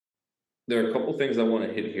There are a couple things I want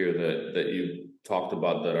to hit here that you talked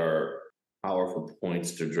about that are powerful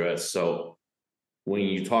points to address. So when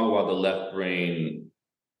you talk about the left brain,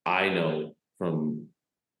 I know from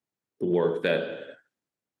the work that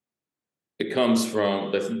it comes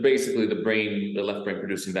from that's basically the left brain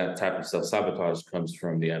producing that type of self-sabotage comes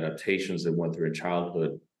from the adaptations that went through in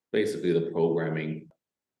childhood, basically the programming.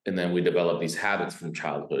 And then we develop these habits from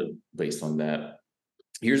childhood based on that.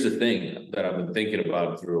 Here's the thing that I've been thinking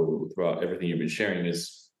about throughout everything you've been sharing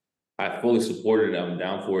is I fully support it. I'm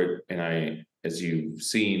down for it. And as you've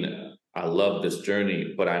seen, I love this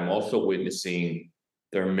journey, but I'm also witnessing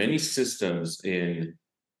there are many systems in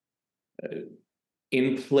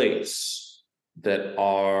place that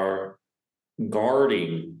are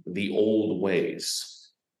guarding the old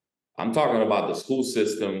ways. I'm talking about the school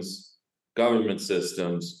systems, government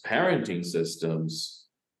systems, parenting systems,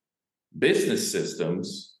 business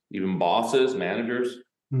systems, even bosses, managers,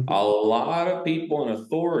 a lot of people in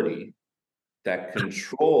authority that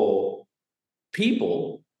control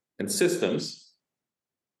people and systems,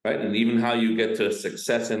 right? And even how you get to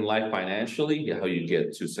success in life financially, how you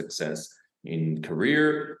get to success in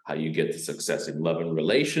career, how you get to success in love and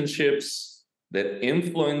relationships that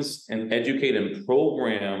influence and educate and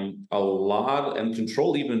program a lot and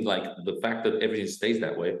control even like the fact that everything stays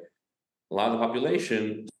that way, a lot of the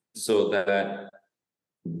population so that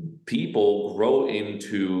people grow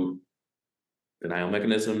into denial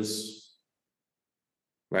mechanisms,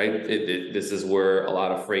 right? This is where a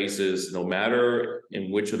lot of phrases, no matter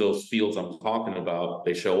in which of those fields I'm talking about,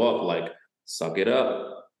 they show up like suck it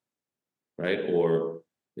up, right? Or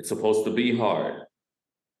it's supposed to be hard,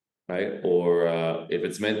 right? Or if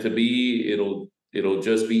it's meant to be, it'll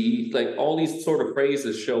just be like all these sort of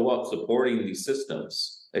phrases show up supporting these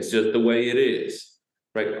systems. It's just the way it is,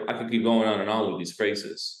 right? I could keep going on and on with these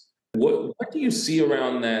phrases. What do you see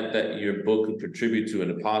around that your book could contribute to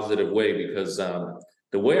in a positive way? Because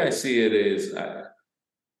the way I see it is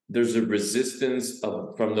there's a resistance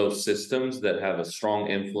from those systems that have a strong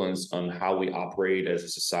influence on how we operate as a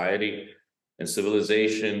society and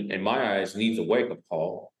civilization. In my eyes, needs a wake up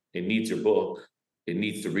call. It needs your book. It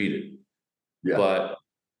needs to read it. Yeah. But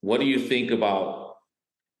what do you think about?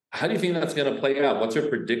 How do you think that's going to play out? What's your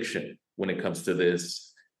prediction when it comes to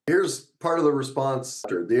this? Here's part of the response.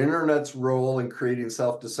 The internet's role in creating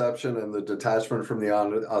self-deception and the detachment from the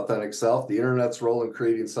authentic self. The internet's role in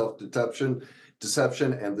creating self-deception,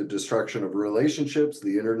 deception and the destruction of relationships.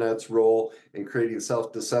 The internet's role in creating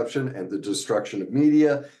self-deception and the destruction of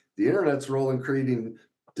media. The internet's role in creating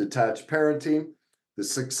detached parenting. The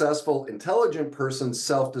successful, intelligent person's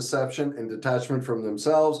self-deception and detachment from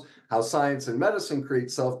themselves. How science and medicine create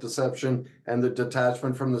self-deception and the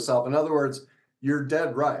detachment from the self. In other words, you're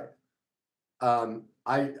dead right.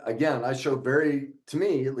 I show to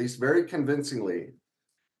me at least, very convincingly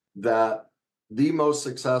that the most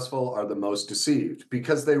successful are the most deceived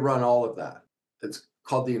because they run all of that. It's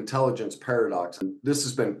called the intelligence paradox. And this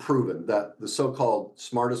has been proven that the so-called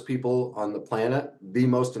smartest people on the planet, the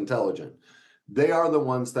most intelligent, they are the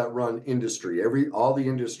ones that run industry, all the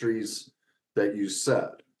industries that you said,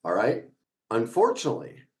 all right?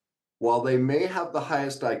 Unfortunately, while they may have the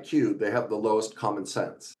highest IQ, they have the lowest common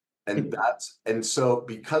sense. And so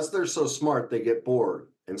because they're so smart, they get bored.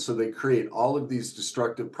 And so they create all of these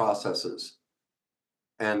destructive processes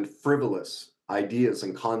and frivolous ideas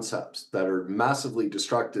and concepts that are massively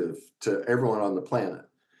destructive to everyone on the planet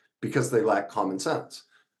because they lack common sense.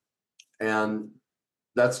 And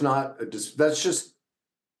that's just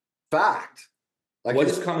fact. Like, what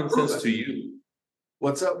is common sense to you?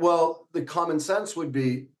 What's that? Well, the common sense would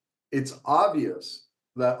be it's obvious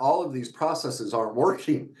that all of these processes aren't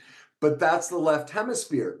working, but that's the left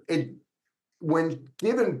hemisphere. When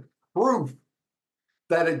given proof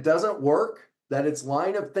that it doesn't work, that its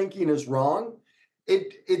line of thinking is wrong,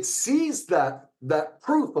 it sees that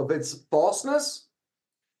proof of its falseness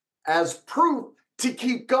as proof to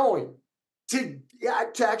keep going, to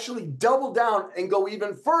actually double down and go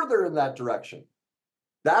even further in that direction.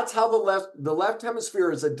 That's how the left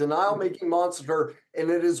hemisphere is a denial-making monster,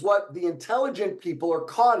 and it is what the intelligent people are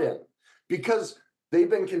caught in because they've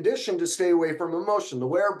been conditioned to stay away from emotion. The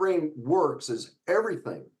way our brain works is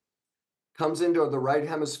everything comes into the right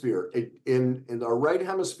hemisphere. In our right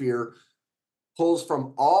hemisphere pulls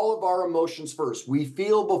from all of our emotions first. We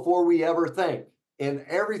feel before we ever think in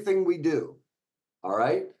everything we do, all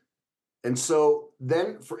right? And so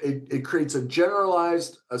then it creates a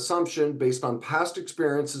generalized assumption based on past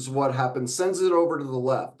experiences of what happened, sends it over to the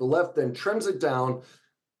left. The left then trims it down,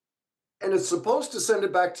 and it's supposed to send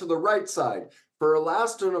it back to the right side for a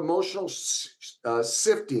last and emotional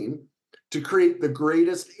sifting to create the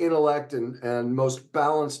greatest intellect and most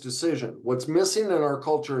balanced decision. What's missing in our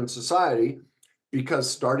culture and society, because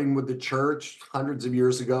starting with the church hundreds of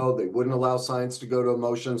years ago, they wouldn't allow science to go to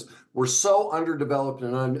emotions. We're so underdeveloped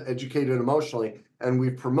and uneducated emotionally, and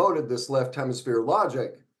we've promoted this left hemisphere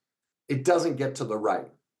logic, it doesn't get to the right.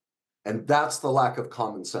 And that's the lack of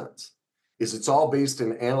common sense, is it's all based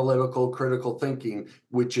in analytical, critical thinking,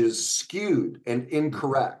 which is skewed and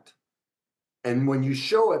incorrect. And when you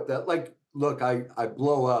show it that, like, look, I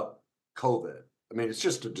blow up COVID. I mean, it's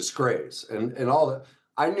just a disgrace. And all that.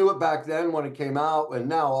 I knew it back then when it came out, and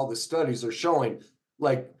now all the studies are showing,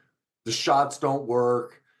 like, the shots don't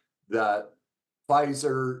work, that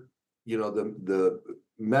Pfizer, you know, the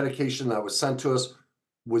medication that was sent to us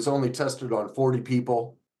was only tested on 40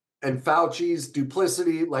 people, and Fauci's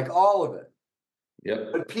duplicity, like all of it. Yep.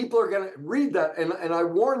 But people are going to read that, and I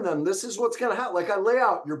warn them, this is what's going to happen. Like I lay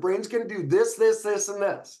out, your brain's going to do this, this, this, and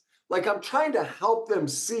this. Like I'm trying to help them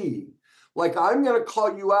see, like I'm going to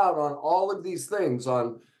call you out on all of these things,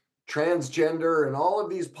 on transgender and all of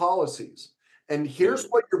these policies. And here's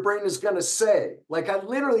what your brain is going to say. Like I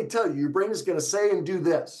literally tell you, your brain is going to say and do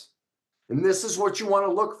this. And this is what you want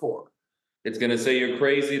to look for. It's going to say you're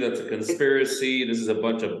crazy. That's a conspiracy. This is a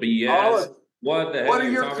bunch of BS. Oh, What the heck what are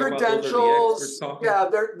you your talking about? Those are the experts credentials? talking? Yeah,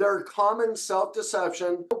 they're common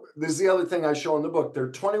self-deception. This is the other thing I show in the book. There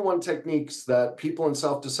are 21 techniques that people in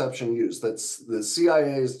self-deception use, that's the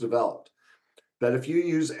CIA has developed, that if you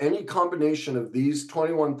use any combination of these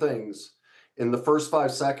 21 things in the first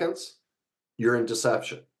 5 seconds, you're in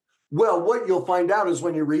deception. Well, what you'll find out is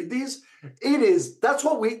when you read these, that's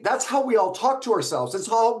how we all talk to ourselves. It's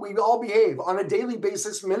how we all behave on a daily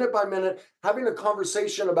basis, minute by minute, having a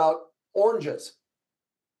conversation about oranges.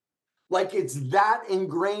 Like it's that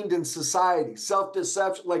ingrained in society,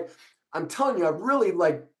 self-deception. Like I'm telling you, I've really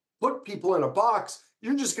like put people in a box.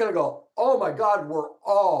 You're just going to go, oh my God, we're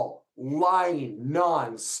all lying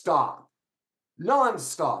nonstop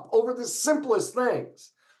over the simplest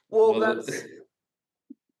things. Well, that's,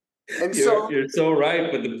 and you're so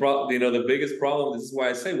right. But the biggest problem, this is why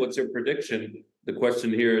I say, what's your prediction? The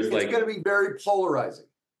question here is like, it's going to be very polarizing.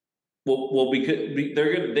 Well, because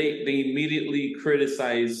they immediately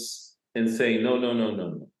criticize and say,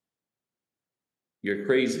 no, you're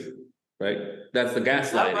crazy, right? That's the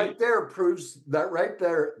gaslighting. That right there proves that right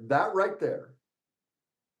there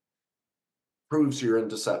proves you're in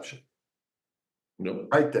deception. Nope.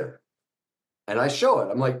 Right there. And I show it.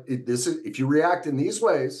 I'm like, if you react in these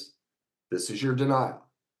ways, this is your denial.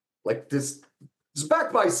 Like this is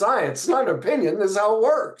backed by science, it's not an opinion. This is how it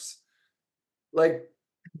works. Like,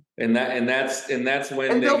 and that's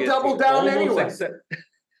when and they they'll get double down anyway.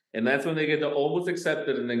 And that's when they get to almost accept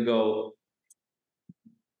it and then go,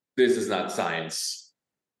 this is not science.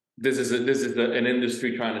 This is an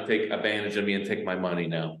industry trying to take advantage of me and take my money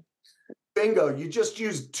now. Bingo. You just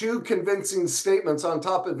used 2 convincing statements on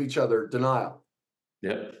top of each other. Denial.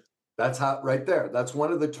 Yep. That's how, right there. That's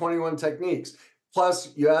one of the 21 techniques.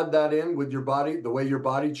 Plus, you add that in with your body, the way your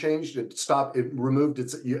body changed, it removed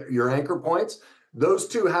your anchor points. Those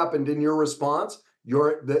 2 happened in your response.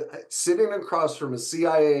 You're sitting across from a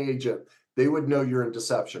CIA agent, they would know you're in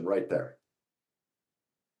deception right there.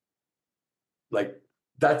 Like,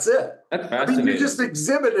 that's it. That's fascinating. I mean, you just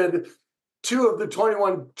exhibited 2 of the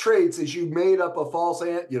 21 traits as you made up a false,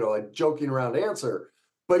 a joking around answer.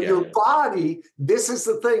 But your body, this is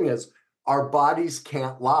the thing, is our bodies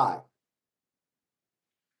can't lie.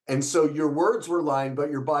 And so your words were lying,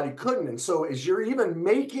 but your body couldn't. And so as you're even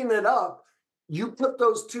making it up, you put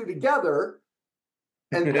those 2 together,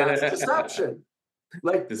 and that's deception.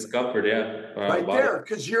 Like discomfort, right there,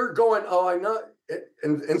 because you're going, oh, I know.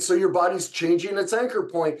 And so your body's changing its anchor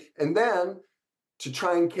point. And then to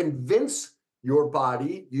try and convince your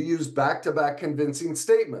body, you use back-to-back convincing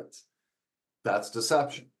statements. That's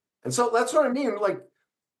deception. And so that's what I mean. Like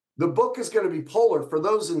the book is going to be polar for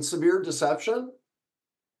those in severe deception.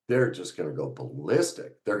 They're just going to go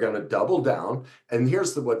ballistic. They're going to double down. And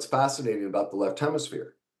here's what's fascinating about the left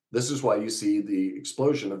hemisphere. This is why you see the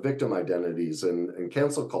explosion of victim identities and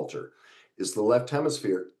cancel culture, is the left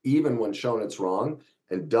hemisphere, even when shown it's wrong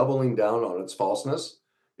and doubling down on its falseness,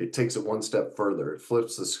 it takes it one step further. It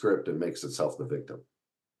flips the script and makes itself the victim.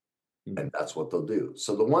 And that's what they'll do.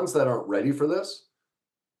 So the ones that aren't ready for this,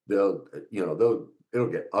 it'll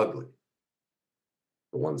get ugly.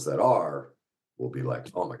 The ones that are will be like,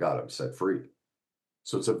 oh my God, I'm set free.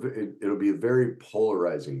 So it'll be a very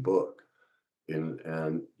polarizing book. And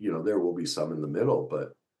there will be some in the middle,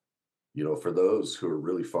 but for those who are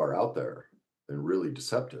really far out there and really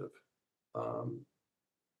deceptive,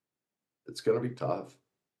 it's going to be tough.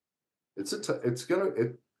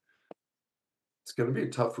 It's going to be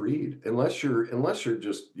a tough read unless you're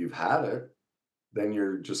just you've had it. Then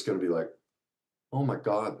you're just going to be like, oh my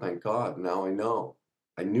God, thank God, now I know.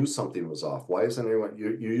 I knew something was off. Why isn't anyone?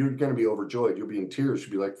 You're going to be overjoyed. You'll be in tears.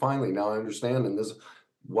 You'll be like, finally, now I understand. And this,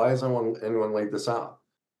 why hasn't anyone laid this out?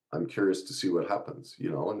 I'm curious to see what happens.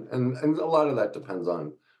 And a lot of that depends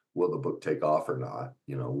on, will the book take off or not?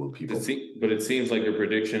 Will people? But it seems like your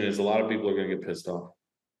prediction is a lot of people are going to get pissed off.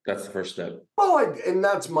 That's the first step. Well, and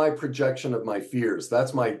that's my projection of my fears.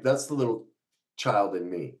 That's the little child in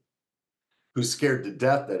me who's scared to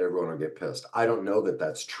death that everyone will get pissed. I don't know that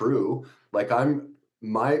that's true. Like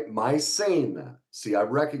my saying that. See, I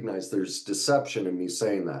recognize there's deception in me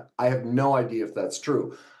saying that. I have no idea if that's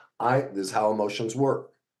true. This is how emotions work.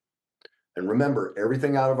 And remember,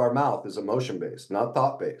 everything out of our mouth is emotion-based, not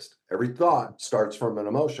thought-based. Every thought starts from an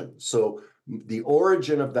emotion. So the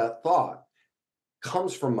origin of that thought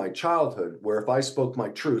comes from my childhood, where if I spoke my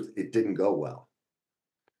truth, it didn't go well.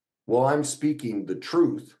 Well, I'm speaking the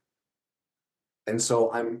truth. And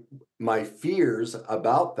so my fears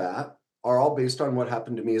about that are all based on what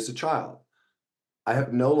happened to me as a child. I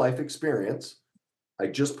have no life experience. I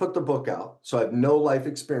just put the book out, so I have no life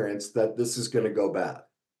experience that this is going to go bad.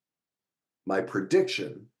 My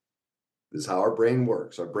prediction is how our brain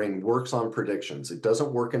works. Our brain works on predictions. It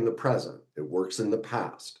doesn't work in the present. It works in the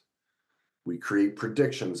past. We create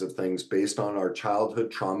predictions of things based on our childhood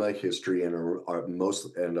trauma history and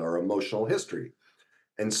our emotional history.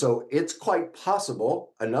 And so it's quite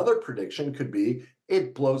possible another prediction could be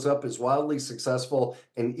it blows up as wildly successful.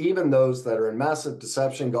 And even those that are in massive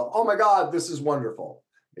deception go, oh my God, this is wonderful.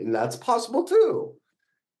 And that's possible too.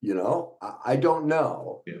 I don't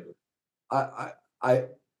know. Yeah.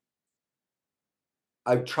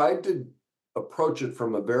 I've tried to approach it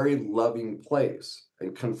from a very loving place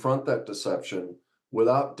and confront that deception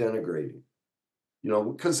without denigrating.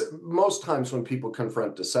 Because most times when people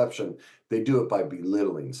confront deception, they do it by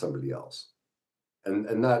belittling somebody else.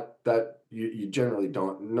 And that you generally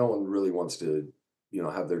don't, no one really wants to,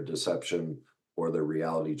 have their deception or their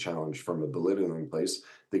reality challenged from a belittling place.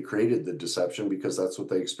 They created the deception because that's what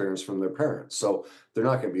they experienced from their parents. So they're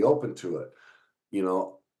not going to be open to it.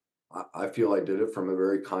 I feel I did it from a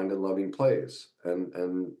very kind and loving place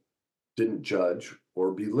and didn't judge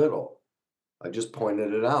or belittle. I just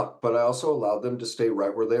pointed it out, but I also allowed them to stay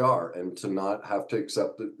right where they are and to not have to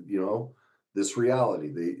accept this reality.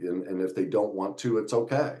 And if they don't want to, it's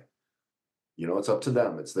okay. It's up to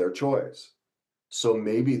them. It's their choice. So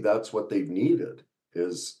maybe that's what they've needed,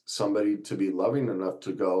 is somebody to be loving enough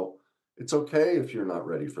to go, it's okay if you're not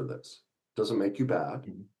ready for this. It doesn't make you bad.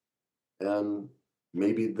 Mm-hmm. And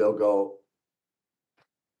maybe they'll go,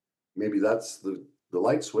 maybe that's the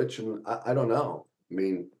light switch. And I don't know. I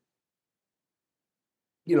mean,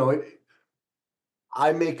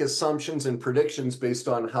 I make assumptions and predictions based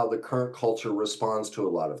on how the current culture responds to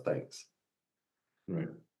a lot of things. Right.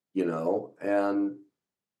 And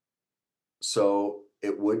so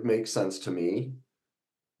it would make sense to me,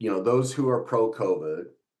 those who are pro-COVID,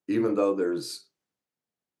 even though there's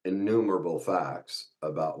innumerable facts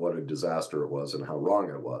about what a disaster it was and how wrong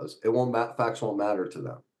it was, facts won't matter to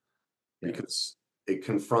them. Yeah. Because it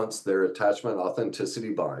confronts their attachment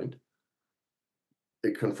authenticity bind.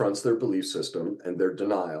 It confronts their belief system and their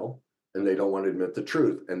denial, and they don't want to admit the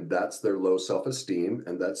truth. And that's their low self-esteem,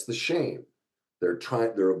 and that's the shame.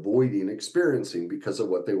 They're avoiding experiencing because of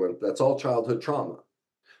what they went. That's all childhood trauma.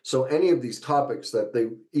 So any of these topics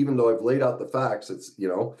that even though I've laid out the facts, it's,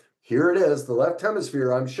 here it is, the left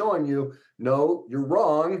hemisphere, I'm showing you, no, you're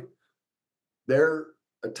wrong. Their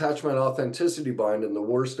attachment authenticity bind and the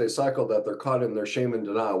worst day cycle that they're caught in, their shame and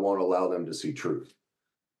denial won't allow them to see truth.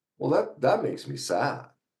 Well, that makes me sad.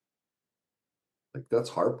 Like, that's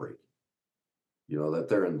heartbreaking, that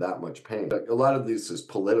they're in that much pain. Like, a lot of this is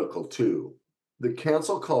political too. The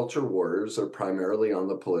cancel culture warriors are primarily on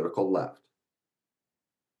the political left.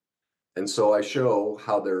 And so I show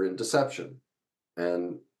how they're in deception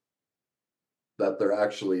and that they're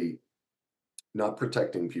actually not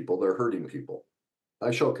protecting people, they're hurting people. I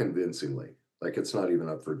show convincingly, like it's not even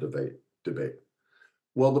up for debate.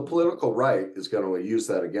 Well, the political right is going to use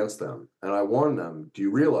that against them. And I warn them, do you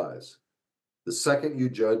realize the second you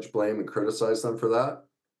judge, blame, and criticize them for that,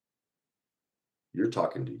 you're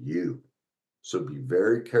talking to you. So be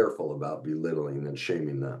very careful about belittling and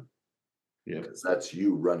shaming them. Yeah, because that's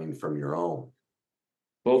you running from your own.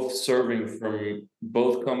 Both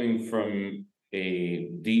coming from a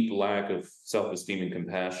deep lack of self-esteem and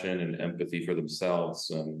compassion and empathy for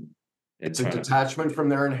themselves. It's a detachment from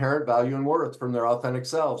their inherent value and worth, from their authentic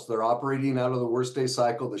selves. They're operating out of the worst day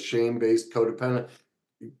cycle, the shame-based codependent.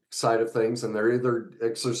 side of things, and they're either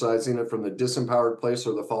exercising it from the disempowered place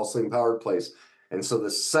or the falsely empowered place. And so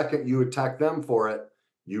the second you attack them for it,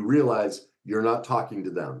 you realize you're not talking to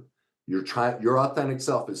them. Your authentic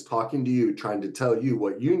self is talking to you, trying to tell you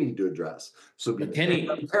what you need to address. So be Kenny,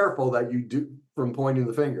 careful that you do from pointing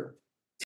the finger.